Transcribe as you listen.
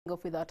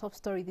Off with our top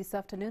story this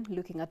afternoon,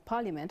 looking at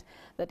Parliament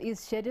that is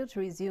scheduled to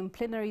resume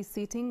plenary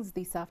sittings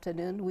this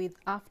afternoon with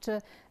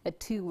after a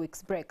 2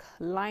 weeks break.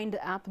 Lined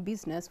up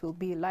business will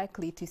be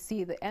likely to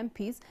see the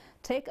MPs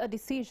take a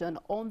decision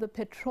on the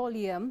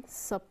Petroleum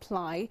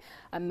Supply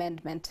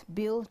Amendment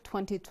Bill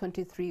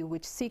 2023,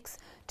 which seeks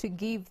to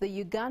give the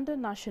Uganda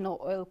National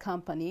Oil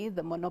Company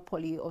the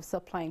monopoly of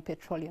supplying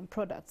petroleum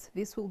products.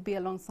 This will be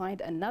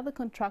alongside another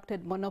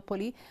contracted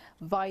monopoly,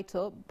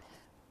 Vitol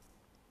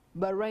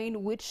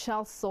Bahrain, which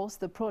shall source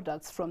the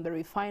products from the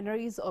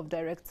refineries of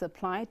direct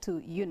supply to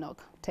UNOC.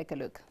 Take a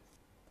look.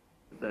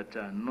 That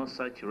no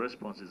such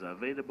response is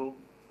available,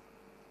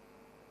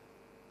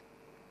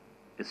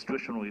 a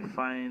situation we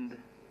find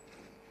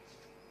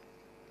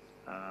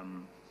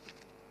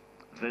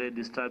very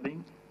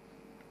disturbing,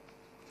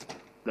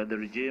 that the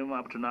regime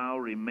up to now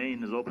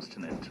remains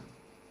obstinate,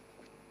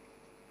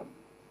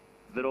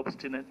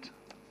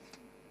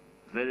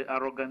 very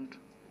arrogant.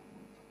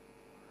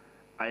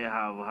 I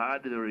have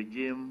heard the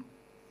regime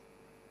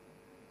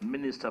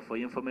Minister for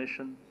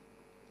Information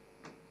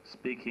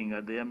speaking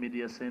at their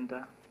media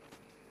center,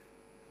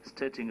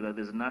 stating that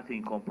there's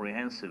nothing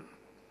comprehensive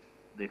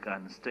they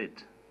can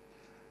state.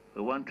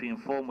 We want to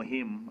inform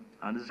him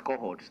and his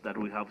cohorts that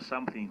we have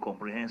something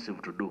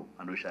comprehensive to do,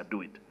 and we shall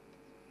do it.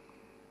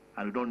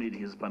 And we don't need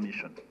his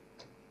permission.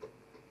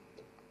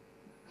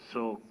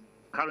 So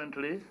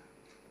currently,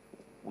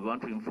 we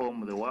want to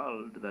inform the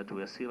world that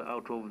we are still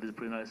out of the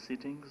plenary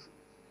sittings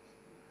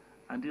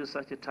until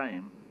such a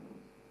time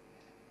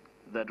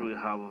that we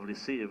have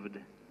received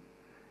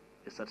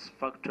a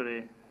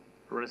satisfactory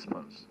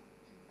response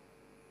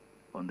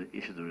on the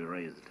issues we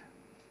raised.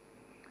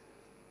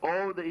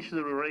 All the issues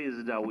we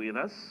raised are with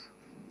us.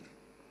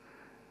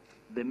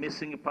 The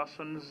missing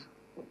persons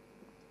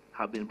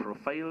have been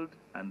profiled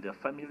and their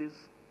families.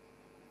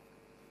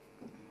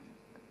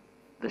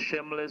 The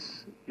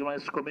shameless Human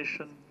Rights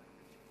Commission,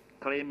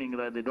 claiming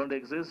that they don't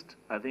exist,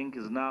 I think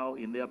is now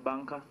in their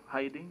bunker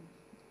hiding.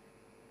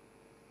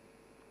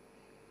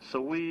 So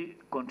we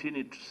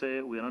continue to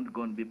say we are not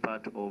going to be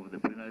part of the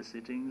plenary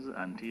sittings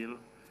until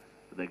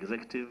the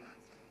executive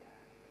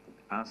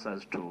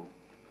answers to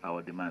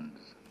our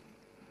demands.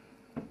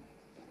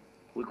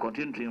 We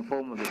continue to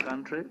inform the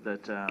country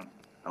that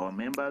our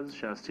members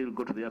shall still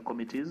go to their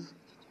committees,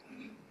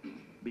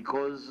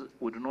 because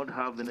we do not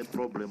have any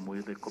problem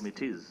with the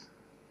committees.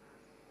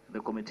 The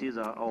committees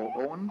are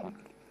our own,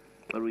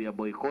 but we are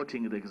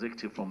boycotting the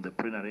executive from the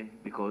plenary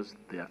because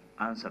they are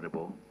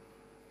answerable.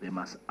 They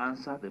must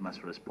answer, they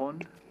must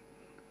respond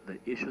the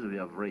issues we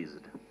have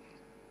raised.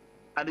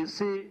 And you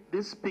see,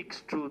 this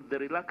speaks to the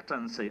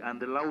reluctancy and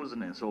the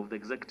lousiness of the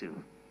executive.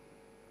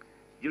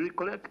 You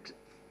recollect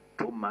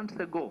 2 months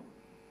ago,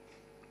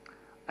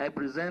 I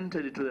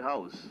presented to the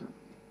House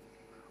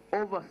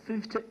over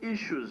 50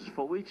 issues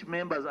for which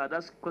members had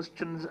asked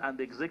questions and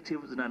the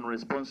executive is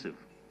unresponsive.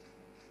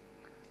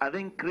 I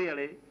think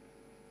clearly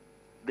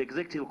the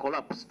executive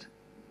collapsed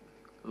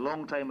a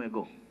long time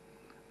ago,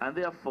 and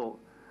therefore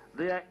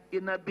their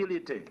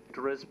inability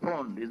to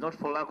respond is not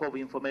for lack of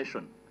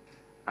information.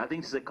 I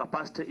think it's a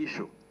capacity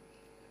issue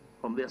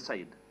from their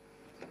side.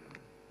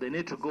 They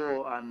need to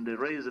go and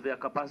raise their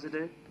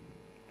capacity.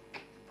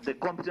 The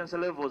competence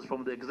levels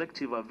from the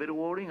executive are very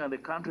worrying, and the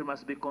country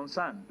must be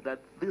concerned that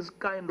this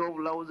kind of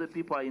lousy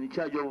people are in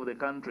charge of the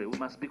country. We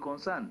must be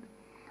concerned.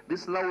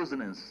 This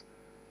lousiness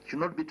should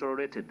not be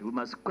tolerated. We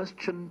must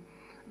question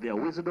their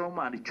wisdom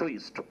and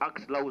choice to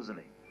act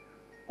lousily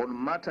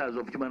on matters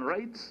of human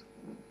rights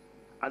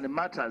and the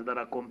matters that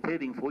are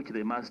compelling for which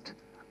they must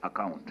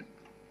account.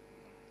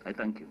 I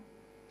thank you.